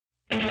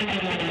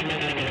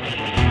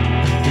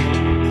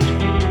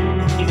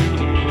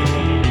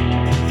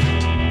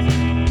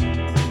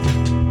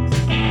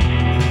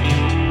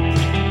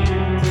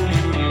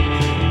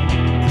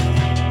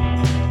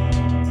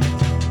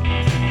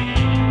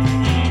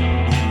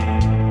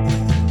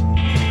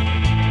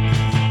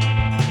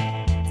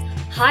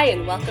Hi,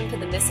 and welcome to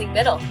The Missing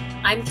Middle.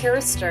 I'm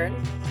Kara Stern.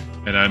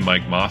 And I'm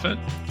Mike Moffat.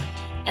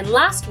 And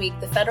last week,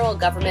 the federal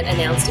government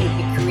announced it would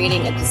be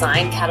creating a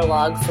design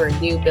catalog for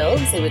new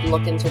builds. They would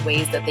look into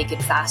ways that they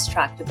could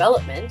fast-track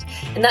development.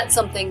 And that's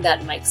something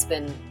that Mike's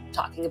been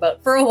talking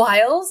about for a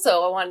while,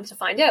 so I wanted to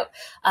find out.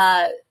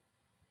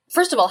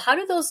 First of all, how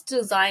do those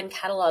design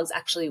catalogs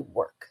actually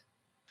work?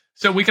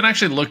 So we can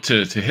actually look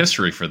to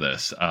history for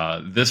this.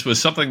 This was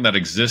something that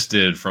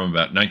existed from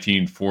about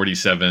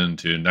 1947 to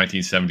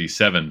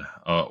 1977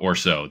 or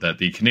so, that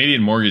the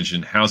Canadian Mortgage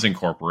and Housing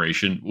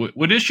Corporation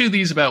would issue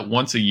these about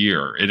once a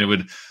year. And it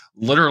would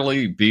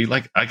literally be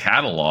like a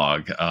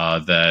catalog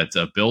that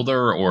a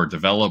builder or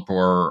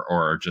developer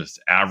or just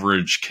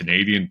average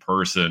Canadian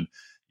person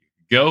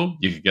you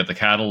could get the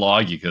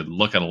catalog, you could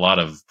look at a lot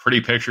of pretty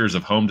pictures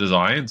of home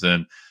designs,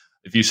 and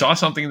if you saw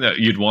something that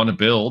you'd want to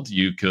build,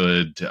 you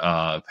could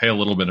pay a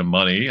little bit of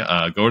money,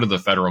 go to the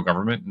federal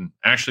government, and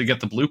actually get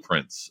the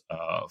blueprints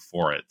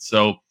for it.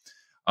 So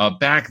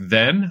back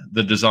then,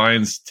 the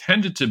designs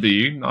tended to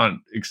be, not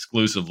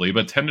exclusively,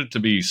 but tended to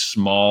be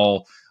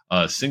small,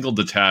 single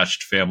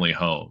detached family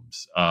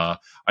homes.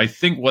 I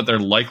think what they're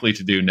likely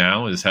to do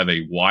now is have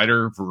a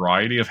wider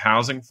variety of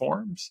housing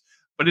forms.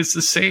 But it's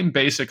the same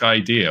basic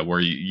idea where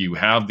you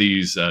have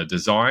these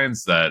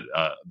designs that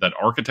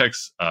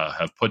architects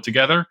have put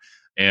together,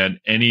 and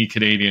any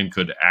Canadian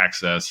could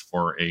access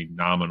for a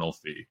nominal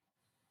fee.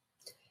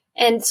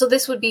 And so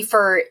this would be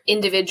for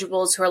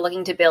individuals who are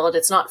looking to build.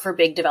 It's not for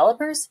big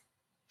developers?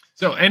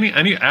 So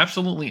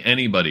absolutely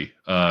anybody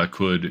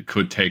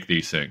could take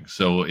these things.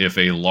 So if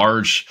a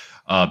large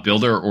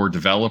builder or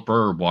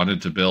developer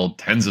wanted to build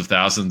tens of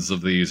thousands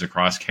of these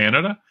across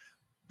Canada,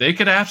 they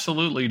could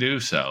absolutely do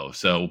so.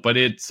 But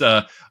it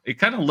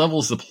kind of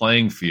levels the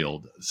playing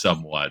field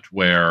somewhat,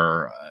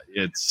 where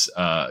it's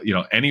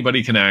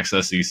anybody can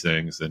access these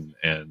things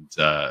and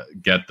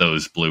get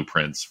those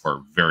blueprints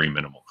for very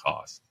minimal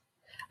cost.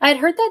 I had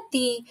heard that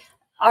the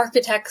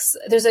architects,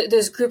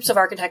 there's groups of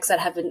architects that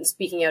have been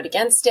speaking out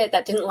against it,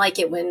 that didn't like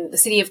it when the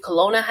city of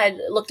Kelowna had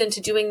looked into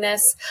doing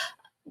this.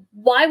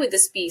 Why would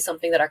this be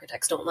something that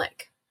architects don't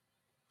like?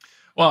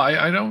 Well,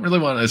 I don't really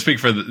want to speak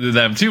for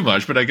them too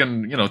much, but I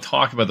can,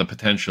 talk about the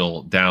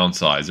potential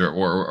downsides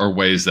or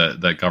ways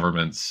that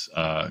governments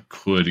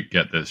could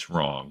get this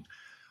wrong.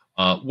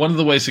 One of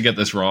the ways to get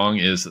this wrong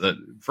is that,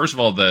 first of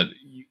all, that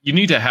you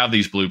need to have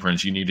these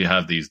blueprints, you need to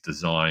have these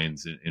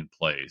designs in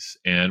place,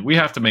 and we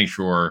have to make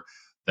sure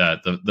that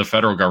the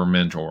federal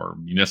government or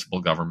municipal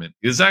government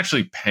is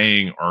actually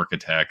paying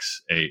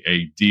architects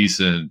a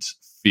decent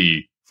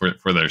fee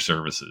for their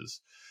services.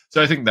 So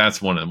I think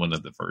that's one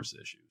of the first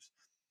issues.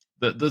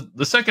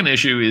 The second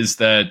issue is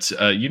that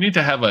you need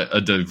to have a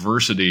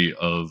diversity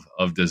of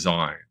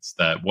designs,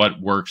 that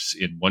what works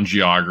in one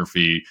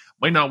geography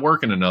might not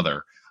work in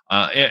another.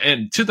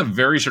 And to the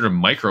very sort of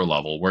micro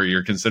level, where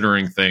you're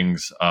considering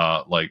things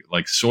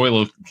like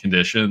soil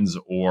conditions,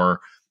 or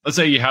let's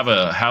say you have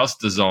a house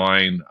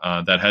design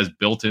that has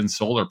built-in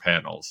solar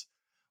panels.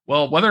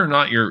 Well, whether or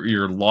not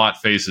your lot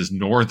faces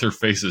north or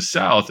faces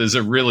south is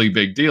a really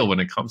big deal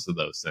when it comes to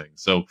those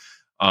things.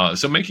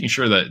 So making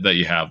sure that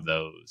you have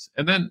those.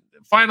 And then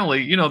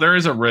finally, there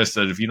is a risk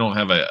that if you don't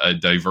have a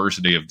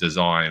diversity of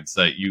designs,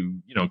 that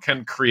you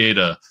can create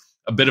a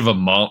bit of a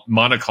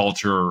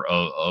monoculture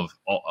of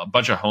a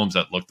bunch of homes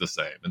that look the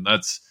same. And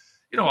that's,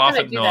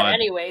 often do that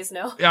anyways,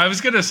 no? Yeah, I was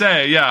going to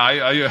say,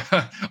 yeah,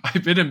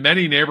 I've been in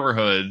many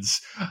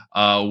neighborhoods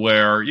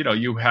where,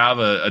 you have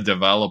a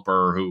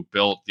developer who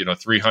built,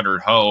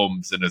 300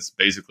 homes, and it's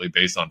basically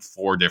based on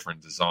 4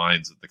 different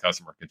designs that the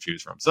customer can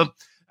choose from. So,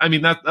 I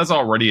mean, that's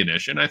already an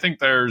issue. And I think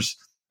there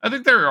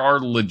are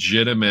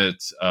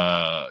legitimate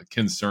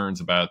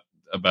concerns about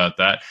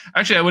that.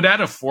 Actually, I would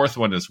add a fourth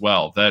one as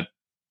well, that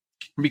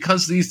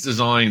because these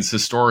designs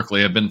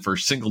historically have been for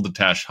single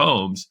detached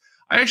homes,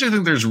 I actually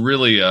think there's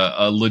really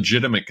a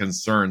legitimate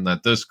concern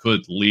that this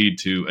could lead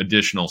to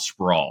additional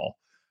sprawl,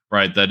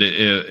 right? That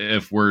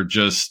if we're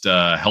just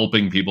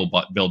helping people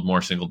build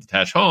more single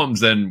detached homes,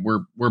 then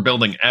we're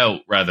building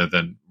out rather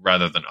than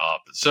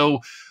up. So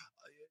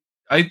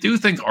I do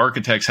think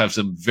architects have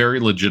some very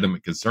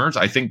legitimate concerns.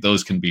 I think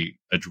those can be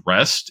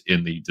addressed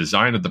in the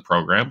design of the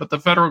program, but the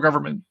federal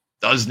government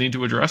does need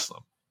to address them.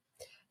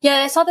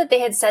 Yeah, I saw that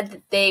they had said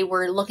that they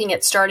were looking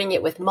at starting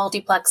it with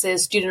multiplexes,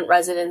 student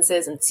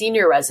residences, and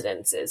senior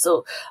residences.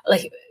 So,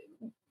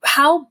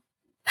 how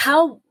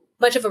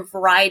much of a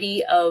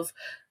variety of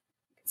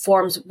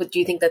forms do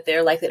you think that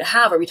they're likely to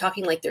have? Are we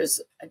talking like there's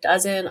a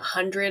dozen,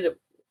 100?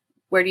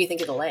 Where do you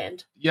think it'll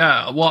land?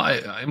 Yeah, well,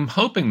 I'm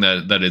hoping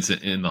that it's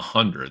in the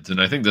hundreds,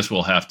 and I think this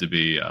will have to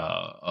be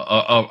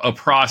a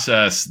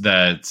process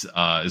that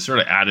is sort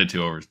of added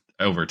to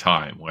over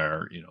time,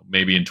 where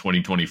maybe in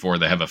 2024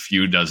 they have a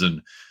few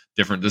dozen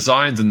different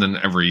designs, and then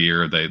every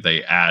year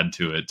they add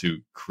to it to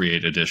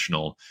create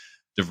additional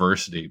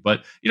diversity.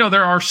 But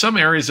there are some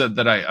areas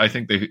that I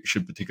think they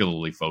should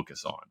particularly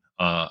focus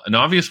on. An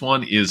obvious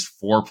one is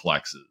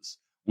fourplexes.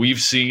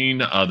 We've seen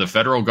the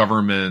federal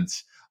government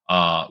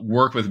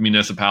work with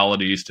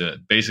municipalities to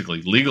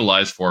basically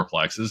legalize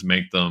fourplexes,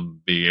 make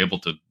them be able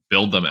to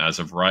build them as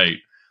of right.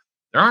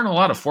 There aren't a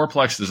lot of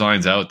fourplex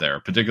designs out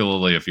there,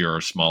 particularly if you're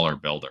a smaller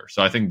builder.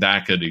 So I think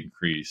that could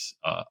increase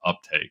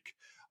uptake.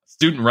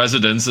 Student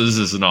residences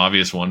is an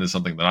obvious one, is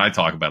something that I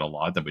talk about a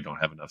lot, that we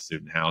don't have enough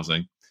student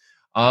housing.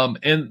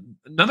 And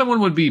another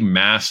one would be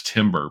mass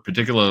timber,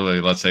 particularly,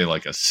 let's say,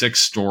 like a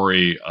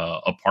 6-story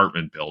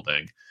apartment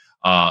building.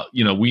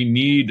 We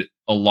need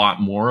a lot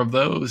more of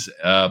those,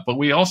 but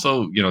we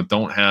also,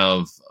 don't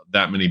have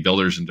that many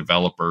builders and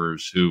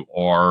developers who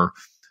are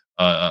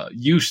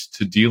used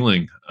to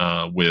dealing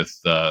with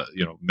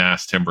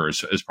mass timber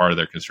as part of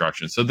their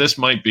construction. So this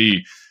might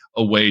be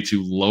a way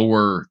to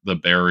lower the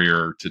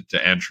barrier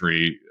to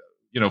entry,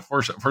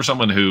 for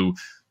someone who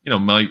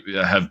might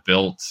have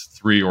built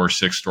 3 or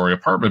 6-story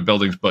apartment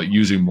buildings, but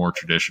using more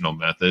traditional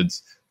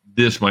methods.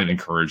 This might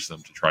encourage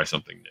them to try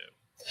something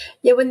new.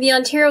 Yeah, when the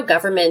Ontario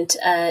government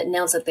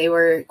announced that they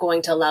were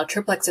going to allow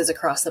triplexes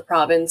across the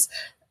province,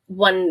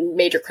 one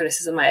major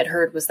criticism I had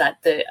heard was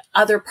that the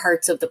other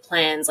parts of the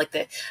plans,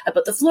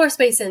 about the floor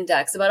space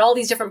index, about all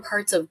these different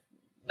parts of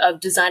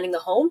designing the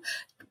home,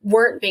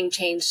 weren't being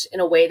changed in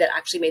a way that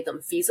actually made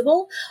them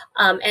feasible.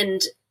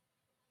 And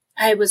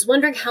I was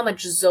wondering how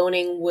much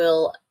zoning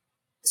will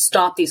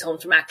stop these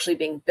homes from actually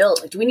being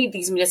built. Do we need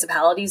these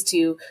municipalities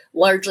to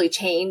largely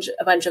change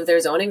a bunch of their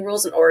zoning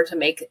rules in order to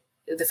make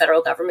the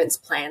federal government's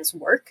plans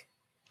work?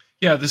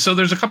 Yeah, so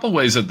there's a couple of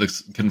ways that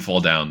this can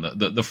fall down.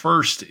 The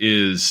first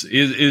is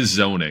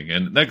zoning,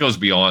 and that goes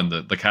beyond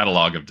the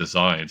catalog of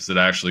designs. That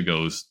actually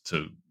goes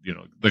to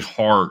the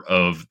heart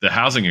of the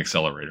housing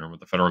accelerator and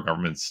what the federal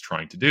government's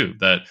trying to do.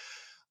 That,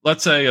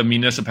 let's say a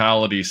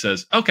municipality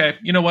says, okay,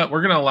 you know what,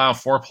 we're going to allow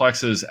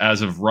fourplexes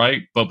as of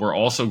right, but we're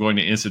also going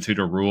to institute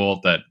a rule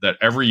that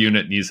every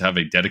unit needs to have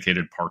a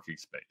dedicated parking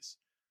space.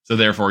 So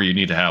therefore, you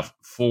need to have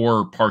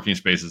 4 parking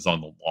spaces on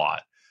the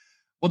lot.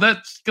 Well,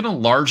 that's going to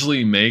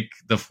largely make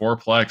the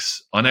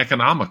fourplex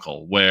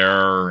uneconomical,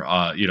 where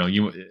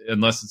you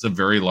unless it's a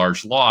very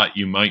large lot,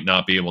 you might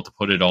not be able to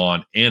put it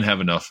on and have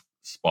enough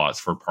spots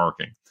for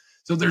parking.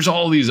 So there's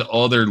all these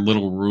other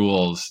little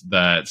rules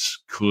that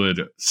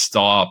could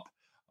stop,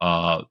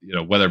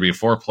 whether it be a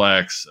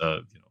fourplex,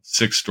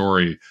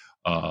 6-story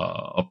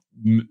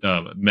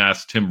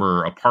mass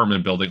timber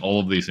apartment building, all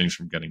of these things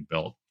from getting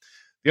built.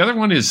 The other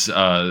one is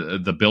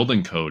the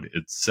building code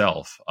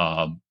itself.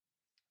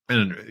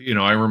 And,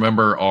 I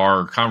remember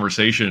our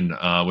conversation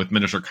with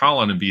Minister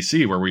Collin in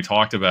BC, where we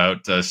talked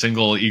about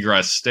single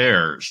egress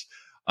stairs,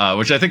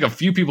 which I think a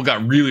few people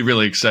got really,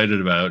 really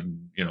excited about. And,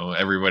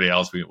 everybody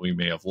else we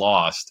may have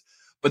lost.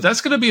 But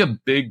that's going to be a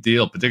big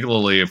deal,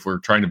 particularly if we're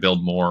trying to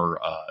build more,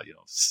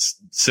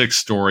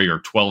 6-story or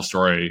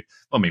 12-story.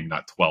 Well, maybe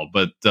not 12,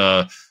 but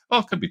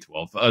it could be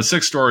 12.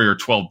 6-story or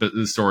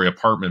 12-story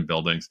apartment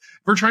buildings.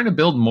 If we're trying to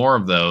build more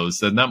of those,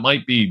 then that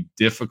might be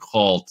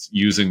difficult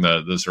using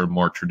the sort of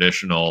more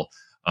traditional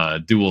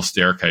dual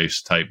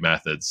staircase type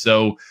methods.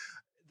 So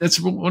that's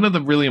one of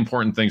the really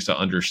important things to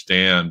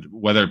understand,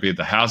 whether it be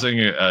the housing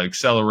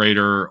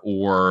accelerator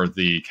or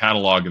the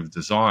catalog of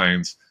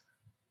designs,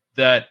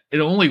 that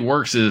it only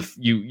works if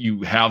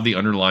you have the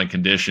underlying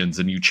conditions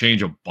and you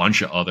change a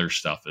bunch of other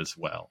stuff as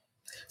well.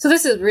 So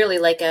this is really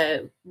like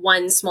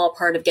one small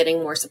part of getting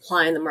more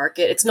supply in the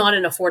market. It's not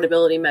an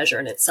affordability measure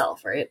in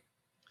itself, right?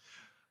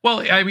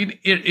 Well, I mean,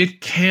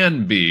 it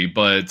can be,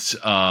 but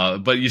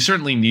you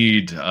certainly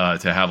need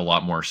to have a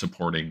lot more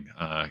supporting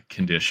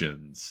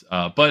conditions.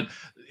 But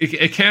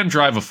it can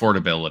drive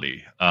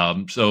affordability.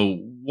 So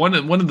one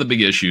of the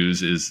big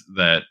issues is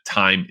that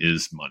time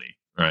is money,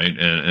 right?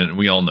 And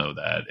we all know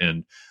that.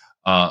 And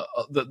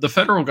the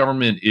federal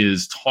government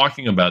is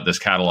talking about this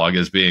catalog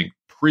as being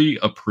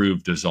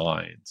pre-approved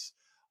designs.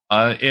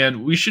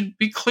 And we should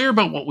be clear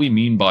about what we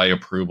mean by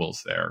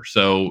approvals there.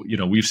 So,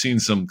 we've seen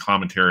some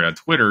commentary on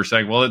Twitter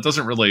saying, well, it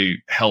doesn't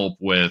really help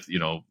with,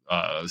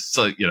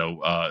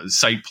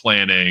 site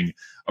planning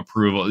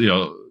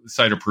approval,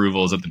 site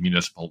approvals at the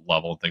municipal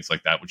level and things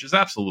like that, which is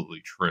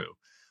absolutely true.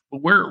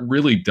 But where it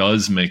really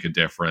does make a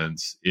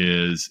difference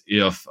is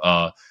if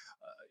a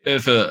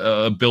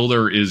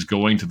builder is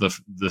going to the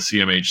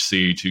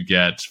CMHC to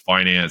get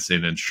finance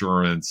and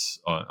insurance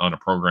on a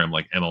program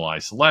like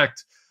MLI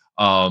Select,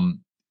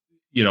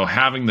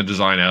 having the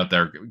design out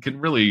there can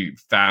really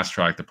fast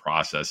track the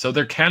process. So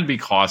there can be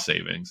cost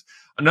savings.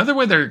 Another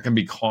way there can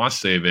be cost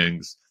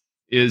savings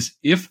is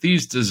if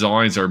these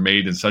designs are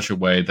made in such a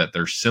way that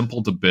they're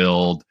simple to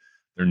build,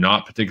 they're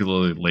not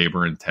particularly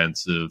labor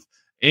intensive,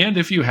 and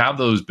if you have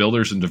those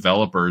builders and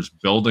developers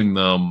building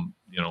them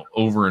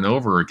over and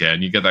over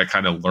again, you get that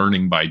kind of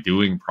learning by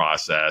doing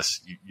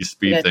process. You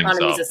speed things up.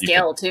 Economies of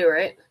scale too,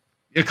 right?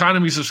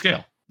 Economies of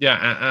scale.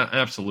 Yeah,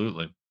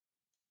 absolutely.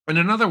 And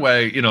another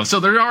way, so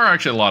there are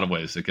actually a lot of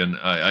ways that can,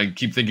 I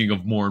keep thinking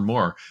of more and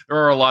more. There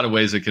are a lot of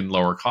ways that can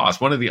lower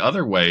costs. One of the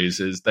other ways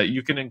is that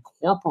you can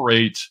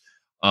incorporate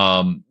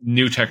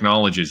new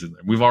technologies in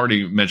there. We've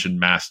already mentioned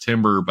mass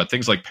timber, but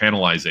things like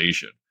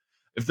panelization.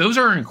 If those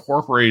are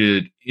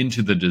incorporated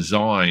into the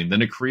design,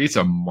 then it creates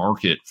a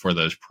market for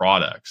those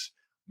products.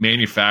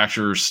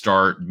 manufacturers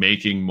start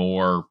making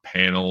more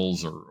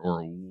panels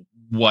or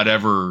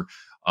whatever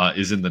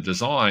is in the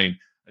design.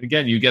 And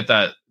again, you get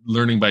that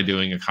learning by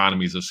doing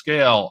economies of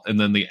scale, and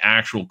then the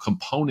actual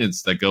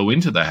components that go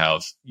into the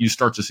house, you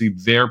start to see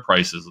their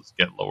prices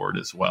get lowered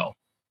as well.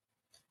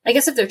 I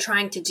guess if they're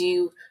trying to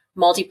do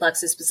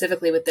multiplexes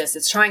specifically with this,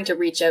 it's trying to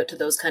reach out to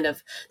those kind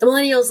of the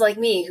millennials like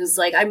me, who's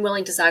like, I'm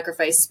willing to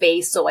sacrifice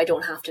space so I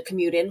don't have to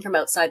commute in from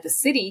outside the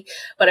city.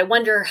 But I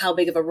wonder how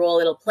big of a role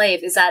it'll play.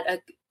 Is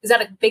that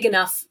a big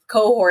enough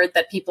cohort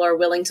that people are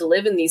willing to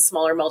live in these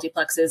smaller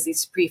multiplexes,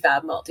 these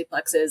prefab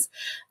multiplexes,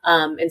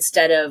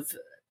 instead of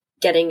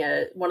getting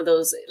one of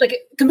those, like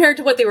compared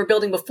to what they were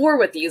building before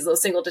with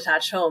those single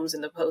detached homes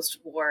in the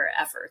post-war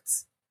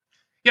efforts?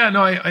 Yeah,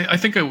 no, I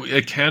think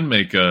it can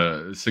make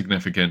a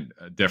significant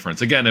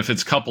difference. Again, if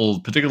it's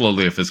coupled,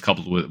 particularly if it's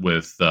coupled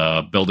with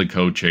building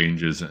code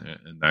changes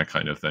and that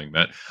kind of thing,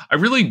 that I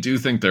really do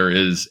think there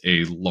is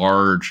a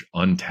large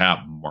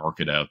untapped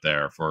market out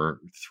there for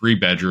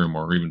 3-bedroom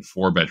or even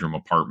 4-bedroom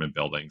apartment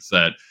buildings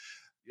that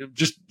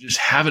just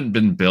haven't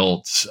been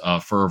built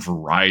for a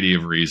variety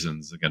of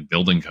reasons. Again,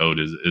 building code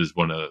is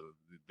one of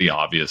the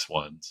obvious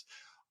ones.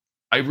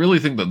 I really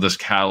think that this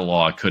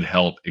catalog could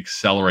help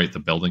accelerate the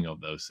building of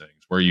those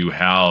things, where you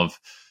have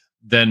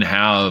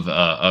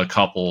a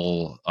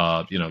couple,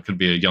 it could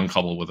be a young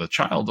couple with a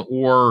child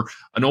or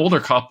an older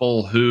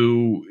couple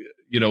who,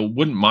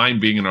 wouldn't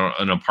mind being in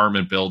an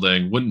apartment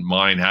building, wouldn't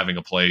mind having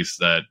a place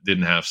that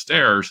didn't have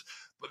stairs,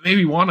 but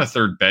maybe want a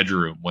 3rd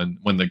bedroom when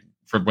the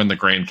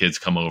grandkids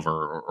come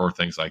over or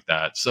things like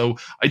that. So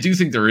I do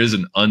think there is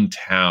an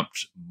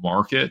untapped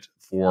market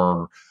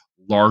for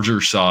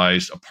larger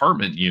sized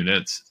apartment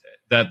units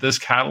that this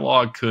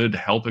catalog could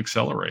help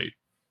accelerate.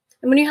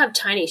 And when you have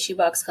tiny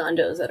shoebox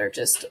condos that are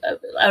just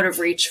out of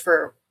reach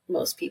for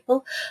most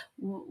people,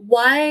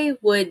 why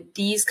would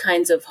these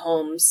kinds of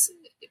homes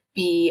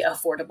be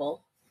affordable?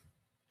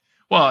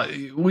 Well,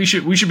 we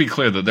should be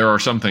clear that there are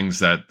some things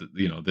that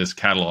this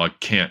catalog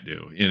can't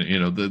do.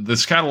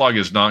 This catalog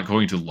is not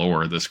going to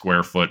lower the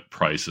square foot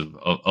price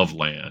of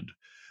land.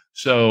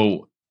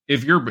 So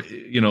if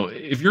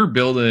you're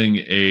building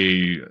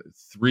a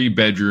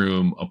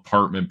 3-bedroom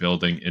apartment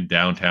building in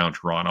downtown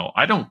Toronto,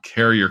 I don't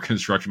care your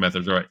construction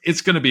methods are.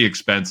 It's going to be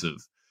expensive,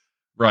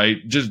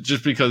 right?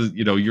 Just because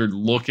you're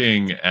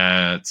looking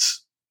at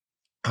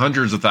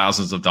hundreds of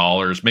thousands of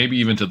dollars, maybe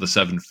even to the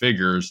 7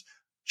 figures,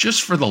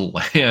 just for the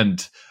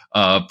land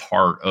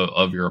part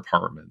of your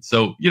apartment.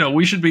 So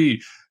we should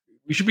be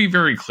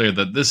very clear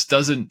that this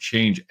doesn't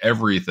change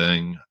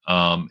everything.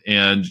 And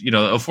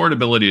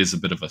affordability is a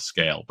bit of a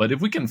scale, but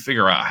if we can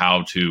figure out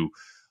how to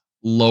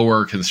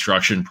lower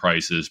construction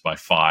prices by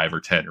 5 or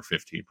 10 or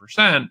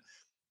 15%,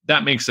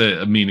 that makes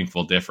a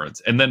meaningful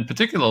difference. And then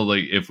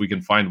particularly if we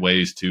can find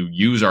ways to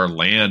use our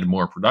land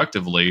more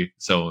productively.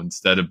 So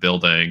instead of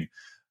building,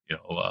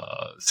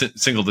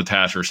 single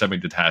detached or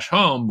semi-detached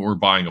home, we're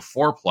buying a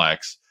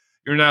 4-plex.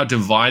 You're now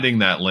dividing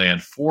that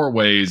land 4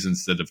 ways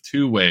instead of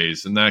 2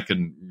 ways. And that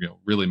can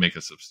really make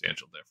a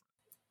substantial difference.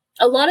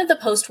 A lot of the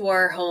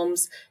post-war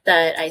homes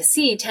that I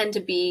see tend to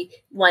be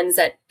ones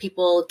that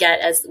people get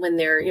as when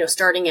they're,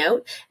 starting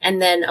out.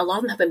 And then a lot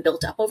of them have been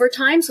built up over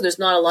time. So there's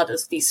not a lot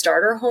of these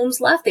starter homes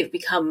left. They've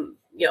become,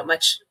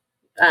 much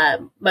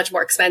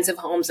more expensive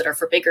homes that are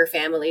for bigger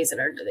families and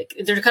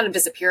they're kind of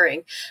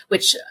disappearing,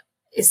 which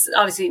is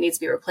obviously needs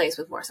to be replaced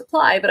with more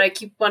supply. But I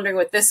keep wondering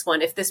with this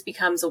one, if this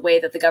becomes a way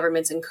that the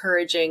government's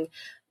encouraging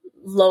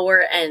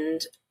lower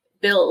end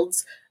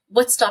builds,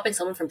 what's stopping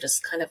someone from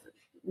just kind of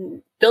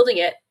building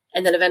it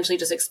and then eventually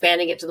just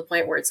expanding it to the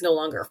point where it's no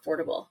longer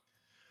affordable?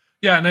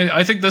 Yeah, and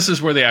I think this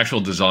is where the actual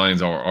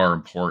designs are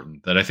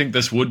important. That I think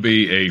this would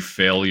be a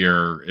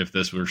failure if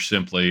this were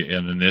simply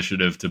an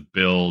initiative to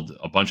build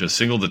a bunch of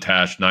single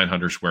detached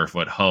 900 square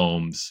foot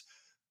homes.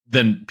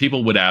 Then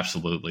people would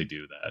absolutely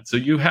do that. So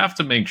you have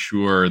to make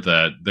sure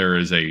that there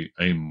is a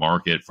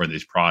market for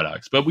these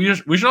products. But we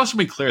should also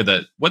be clear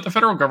that what the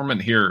federal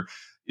government here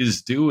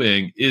is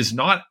doing is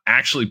not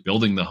actually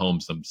building the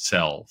homes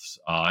themselves.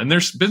 And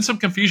there's been some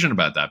confusion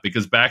about that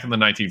because back in the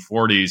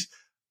 1940s,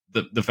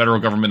 the federal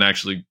government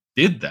actually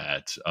did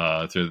that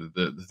through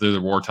the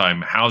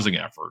wartime housing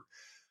effort.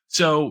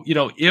 So,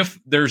 if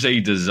there's a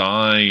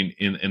design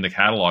in the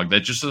catalog that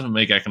just doesn't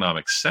make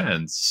economic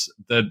sense,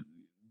 that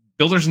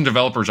builders and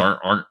developers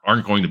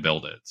aren't going to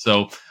build it.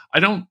 So I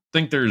don't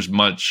think there's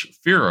much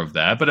fear of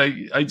that, but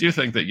I do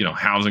think that,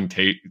 housing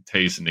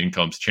tastes and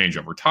incomes change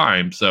over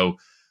time. So,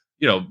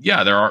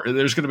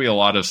 there's going to be a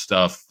lot of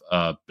stuff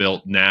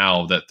built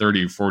now that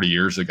 30 or 40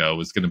 years ago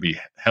is going to be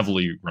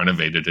heavily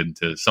renovated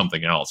into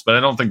something else. But I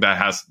don't think that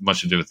has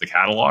much to do with the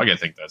catalog. I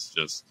think that's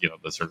just,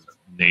 the sort of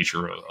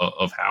nature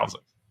of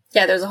housing.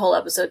 Yeah, there's a whole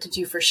episode to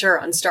do for sure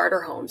on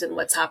starter homes and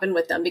what's happened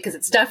with them, because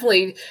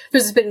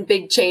there's been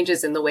big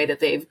changes in the way that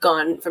they've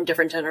gone from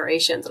different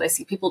generations. And I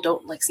see people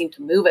don't seem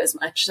to move as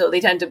much. So they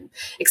tend to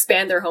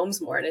expand their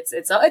homes more. And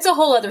it's a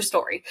whole other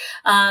story.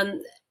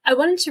 I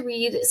wanted to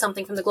read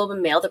something from the Globe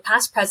and Mail. The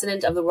past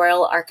president of the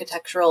Royal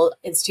Architectural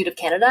Institute of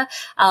Canada,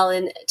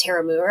 Alan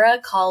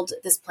Taramura, called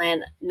this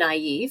plan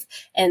naive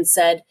and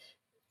said,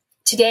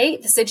 "Today,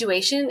 the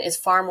situation is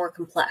far more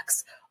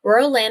complex.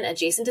 Rural land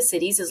adjacent to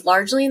cities is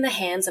largely in the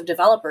hands of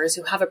developers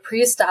who have a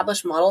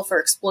pre-established model for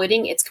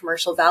exploiting its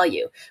commercial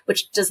value,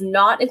 which does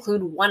not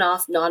include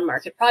one-off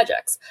non-market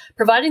projects.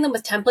 Providing them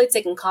with templates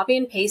they can copy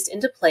and paste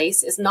into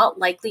place is not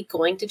likely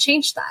going to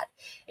change that.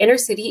 Inner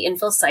city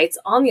infill sites,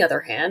 on the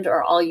other hand,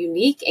 are all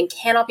unique and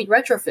cannot be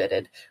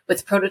retrofitted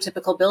with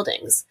prototypical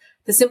buildings.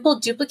 The simple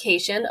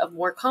duplication of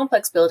more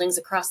complex buildings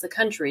across the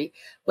country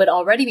would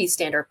already be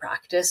standard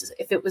practice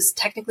if it was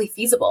technically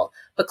feasible,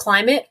 but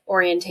climate,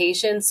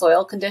 orientation,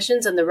 soil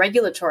conditions, and the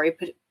regulatory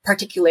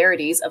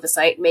particularities of a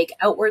site make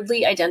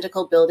outwardly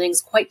identical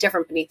buildings quite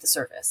different beneath the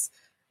surface."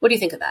 What do you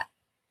think of that?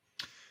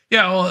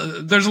 Yeah,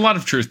 well, there's a lot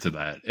of truth to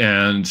that.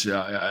 And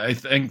I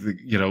think,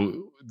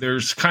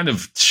 there's kind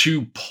of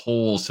two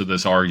poles to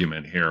this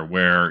argument here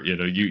where,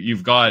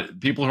 you've got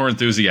people who are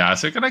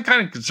enthusiastic, and I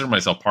kind of consider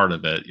myself part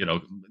of it,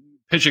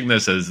 pitching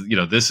this as,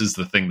 this is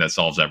the thing that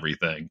solves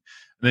everything. And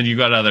then you've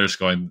got others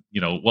going,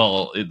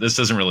 this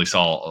doesn't really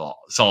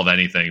solve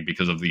anything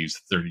because of these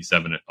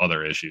 37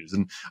 other issues.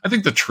 And I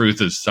think the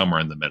truth is somewhere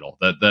in the middle,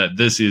 that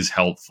this is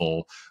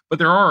helpful, but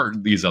there are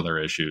these other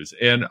issues.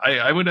 And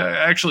I would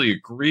actually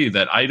agree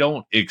that I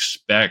don't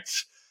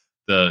expect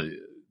the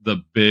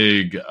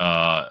big,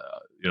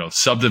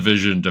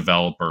 subdivision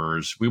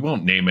developers, we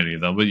won't name any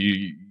of them, but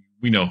we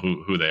know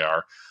who they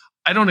are.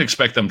 I don't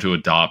expect them to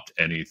adopt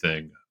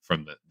anything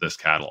from this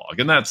catalog,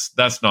 and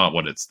that's not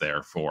what it's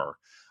there for.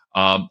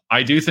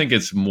 I do think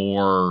it's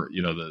more,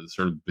 the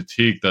sort of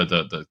boutique,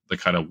 the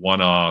kind of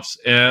one-offs,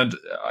 and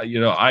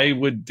I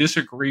would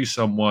disagree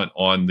somewhat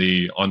on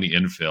the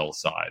infill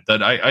side.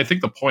 That I think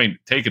the point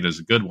taken is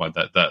a good one.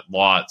 That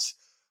lots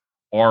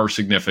are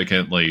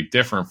significantly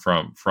different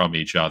from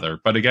each other.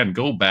 But again,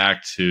 go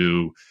back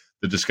to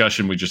the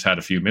discussion we just had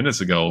a few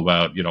minutes ago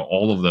about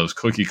all of those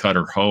cookie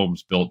cutter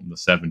homes built in the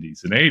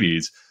 70s and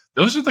 80s.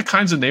 Those are the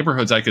kinds of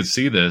neighborhoods I could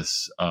see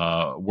this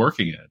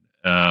working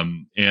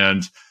in.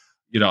 And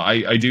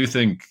I do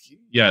think,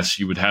 yes,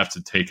 you would have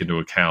to take into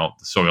account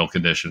the soil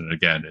condition. And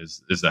again,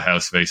 is the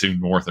house facing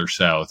north or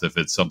south if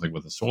it's something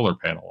with a solar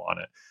panel on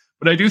it?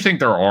 But I do think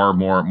there are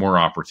more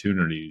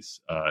opportunities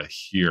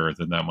here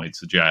than that might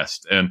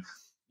suggest. And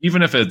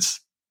even if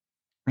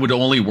would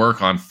only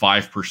work on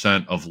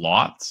 5% of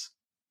lots,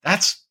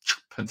 that's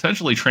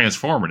potentially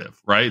transformative,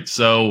 right?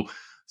 So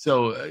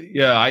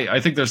yeah, I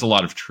think there's a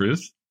lot of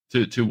truth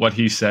to what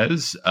he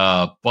says,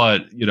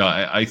 but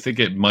I think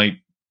it might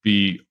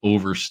be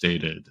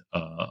overstated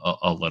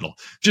a little.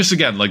 Just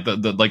again, like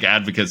the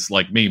advocates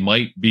like me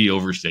might be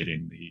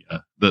overstating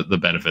the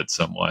benefits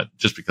somewhat,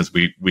 just because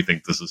we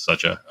think this is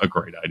such a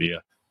great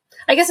idea.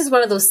 I guess it's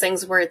one of those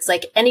things where it's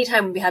like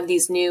anytime we have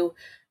these new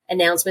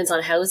announcements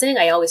on housing,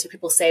 I always hear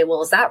people say,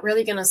 well, is that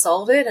really going to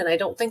solve it? And I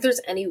don't think there's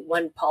any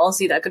one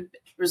policy that could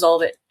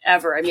resolve it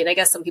ever. I mean, I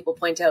guess some people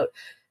point out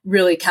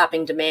really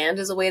capping demand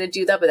is a way to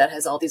do that, but that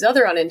has all these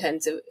other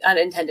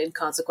unintended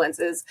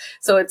consequences.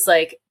 So it's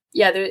like,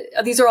 yeah,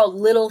 these are all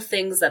little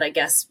things that I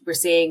guess we're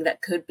seeing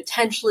that could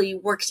potentially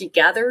work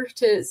together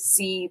to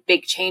see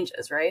big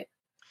changes, right?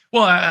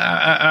 Well,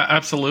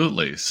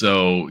 absolutely.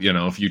 So,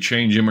 if you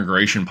change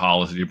immigration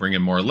policy to bring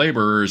in more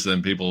laborers,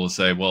 then people will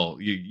say, well,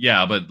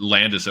 yeah, but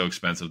land is so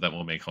expensive that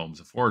will make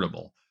homes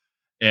affordable.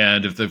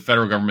 And if the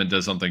federal government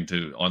does something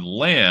on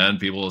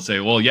land, people will say,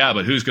 well, yeah,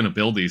 but who's going to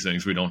build these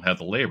things? We don't have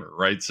the labor,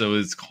 right? So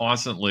it's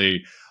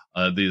constantly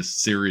this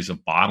series of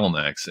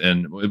bottlenecks.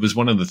 And it was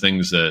one of the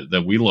things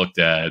that we looked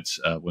at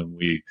when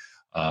we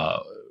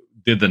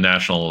did the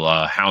National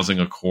Housing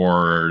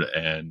Accord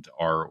and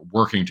our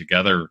Working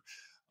Together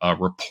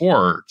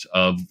report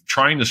of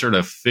trying to sort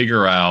of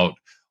figure out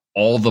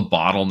all the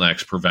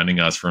bottlenecks preventing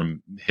us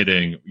from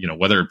hitting,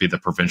 whether it be the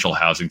provincial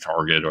housing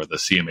target or the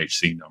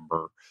CMHC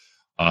number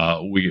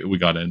we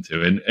got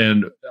into.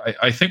 And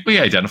I think we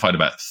identified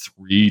about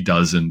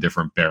 36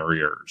 different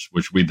barriers,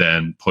 which we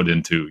then put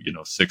into,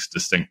 6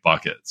 distinct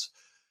buckets.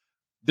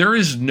 There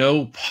is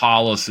no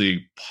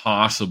policy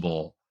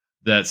possible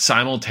that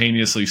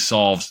simultaneously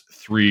solves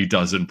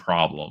 36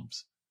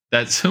 problems.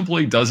 That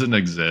simply doesn't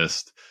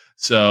exist.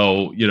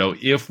 So,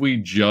 if we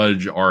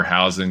judge our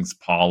housing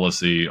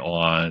policy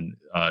on,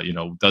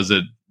 does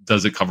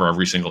it cover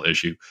every single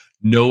issue?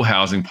 No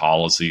housing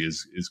policy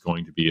is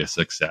going to be a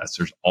success.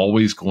 There's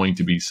always going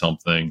to be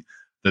something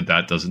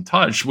that doesn't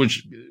touch,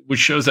 which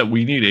shows that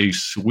we need a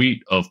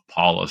suite of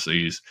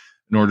policies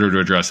in order to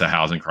address the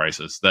housing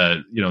crisis. That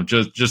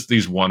just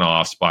these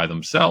one-offs by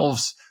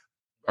themselves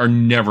are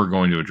never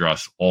going to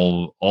address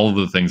all of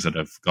the things that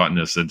have gotten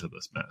us into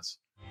this mess.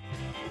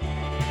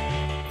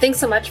 Thanks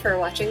so much for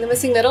watching The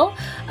Missing Middle.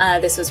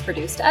 This was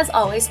produced, as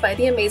always, by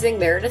the amazing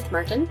Meredith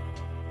Martin.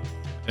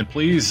 And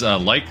please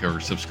like or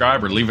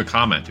subscribe or leave a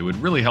comment. It would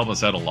really help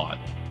us out a lot.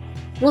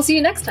 We'll see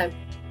you next time.